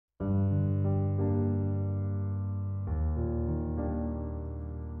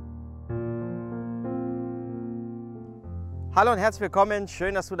Hallo und herzlich willkommen,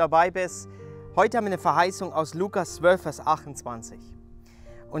 schön, dass du dabei bist. Heute haben wir eine Verheißung aus Lukas 12, Vers 28.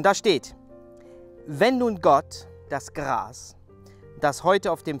 Und da steht: Wenn nun Gott das Gras, das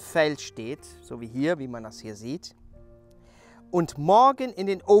heute auf dem Feld steht, so wie hier, wie man das hier sieht, und morgen in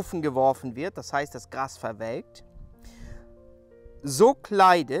den Ofen geworfen wird, das heißt, das Gras verwelkt, so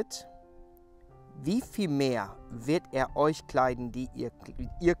kleidet, wie viel mehr wird er euch kleiden, die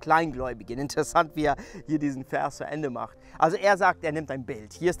ihr Kleingläubigen? Interessant, wie er hier diesen Vers zu Ende macht. Also er sagt, er nimmt ein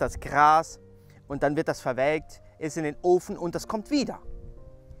Bild. Hier ist das Gras und dann wird das verwelkt, ist in den Ofen und das kommt wieder.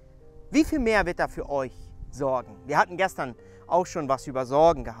 Wie viel mehr wird er für euch sorgen? Wir hatten gestern auch schon was über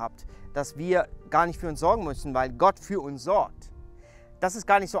Sorgen gehabt, dass wir gar nicht für uns sorgen müssen, weil Gott für uns sorgt. Das ist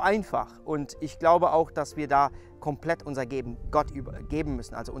gar nicht so einfach und ich glaube auch, dass wir da komplett unser Leben Gott übergeben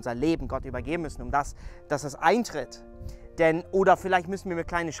müssen, also unser Leben Gott übergeben müssen, dass es eintritt. Oder vielleicht müssen wir mit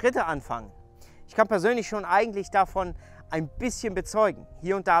kleinen Schritten anfangen. Ich kann persönlich schon eigentlich davon ein bisschen bezeugen.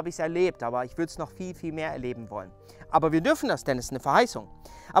 Hier und da habe ich es erlebt, aber ich würde es noch viel, viel mehr erleben wollen. Aber wir dürfen das, denn es ist eine Verheißung.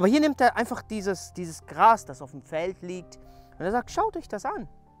 Aber hier nimmt er einfach dieses Gras, das auf dem Feld liegt, und er sagt, schaut euch das an.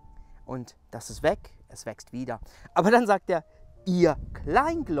 Und das ist weg, es wächst wieder. Aber dann sagt er, ihr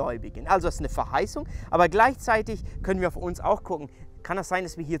Kleingläubigen. Also das ist eine Verheißung, aber gleichzeitig können wir auf uns auch gucken, kann es sein,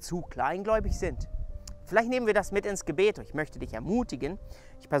 dass wir hier zu kleingläubig sind? Vielleicht nehmen wir das mit ins Gebet. Ich möchte dich ermutigen,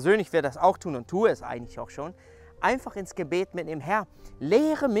 ich persönlich werde das auch tun und tue es eigentlich auch schon, einfach ins Gebet mitnehmen. Herr,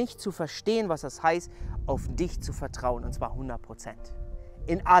 lehre mich zu verstehen, was es heißt, auf dich zu vertrauen, und zwar 100%.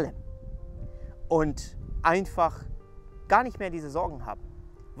 In allem. Und einfach gar nicht mehr diese Sorgen haben.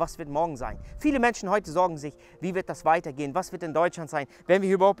 Was wird morgen sein? Viele Menschen heute sorgen sich, wie wird das weitergehen? Was wird in Deutschland sein? Werden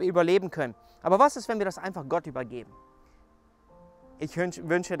wir überhaupt überleben können? Aber was ist, wenn wir das einfach Gott übergeben? Ich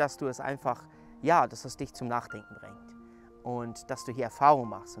wünsche, dass du es einfach, ja, dass es dich zum Nachdenken bringt. Und dass du hier Erfahrung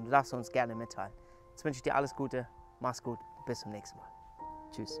machst. Und du darfst uns gerne mitteilen. Jetzt wünsche ich dir alles Gute. Mach's gut. Bis zum nächsten Mal.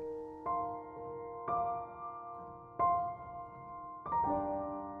 Tschüss.